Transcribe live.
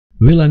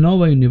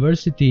Villanova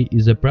University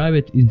is a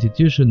private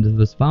institution that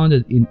was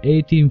founded in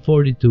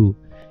 1842.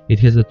 It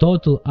has a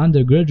total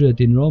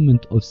undergraduate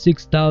enrollment of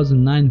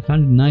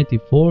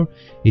 6,994,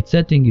 its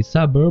setting is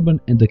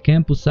suburban and the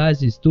campus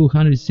size is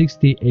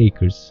 260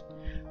 acres.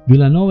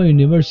 Villanova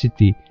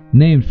University,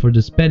 named for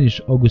the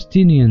Spanish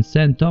Augustinian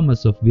Saint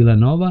Thomas of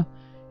Villanova,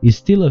 is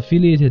still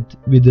affiliated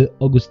with the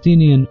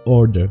Augustinian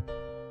Order.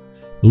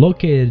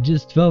 Located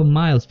just 12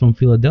 miles from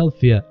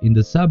Philadelphia in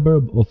the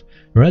suburb of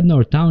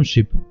Radnor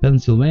Township,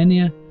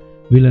 Pennsylvania,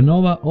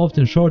 Villanova,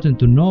 often shortened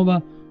to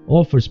Nova,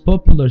 offers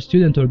popular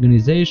student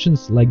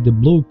organizations like the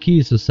Blue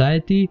Key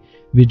Society,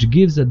 which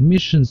gives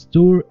admissions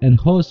tour and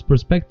hosts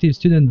prospective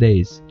student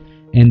days,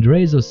 and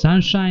Rays of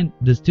Sunshine,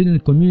 the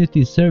student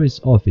community service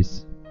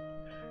office.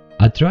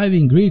 A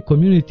thriving Greek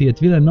community at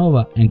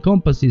Villanova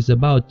encompasses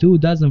about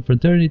 24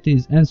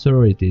 fraternities and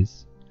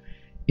sororities.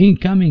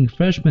 Incoming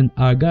freshmen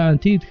are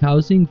guaranteed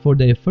housing for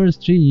their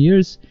first 3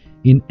 years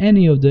in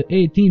any of the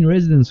 18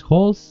 residence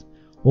halls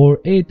or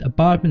 8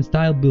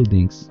 apartment-style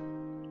buildings.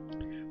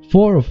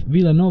 4 of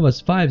Villanova's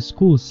 5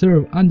 schools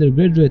serve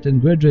undergraduate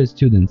and graduate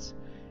students,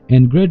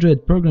 and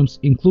graduate programs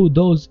include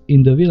those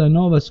in the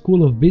Villanova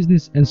School of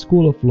Business and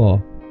School of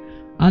Law.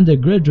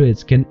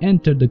 Undergraduates can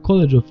enter the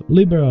College of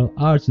Liberal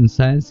Arts and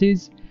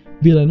Sciences,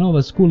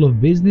 Villanova School of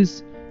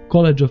Business,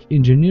 College of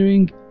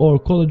Engineering, or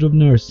College of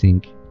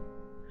Nursing.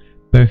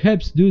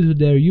 Perhaps due to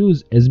their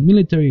use as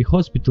military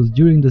hospitals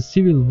during the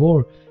Civil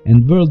War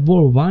and World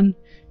War I,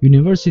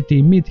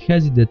 University Mead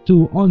has the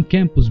 2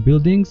 on-campus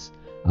buildings,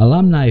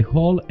 Alumni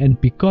Hall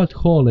and Picot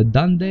Hall at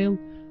Dundale,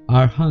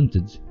 are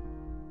haunted.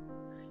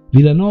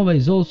 Villanova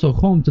is also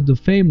home to the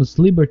famous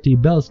Liberty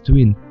Bells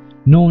twin,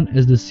 known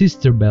as the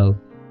Sister Bell.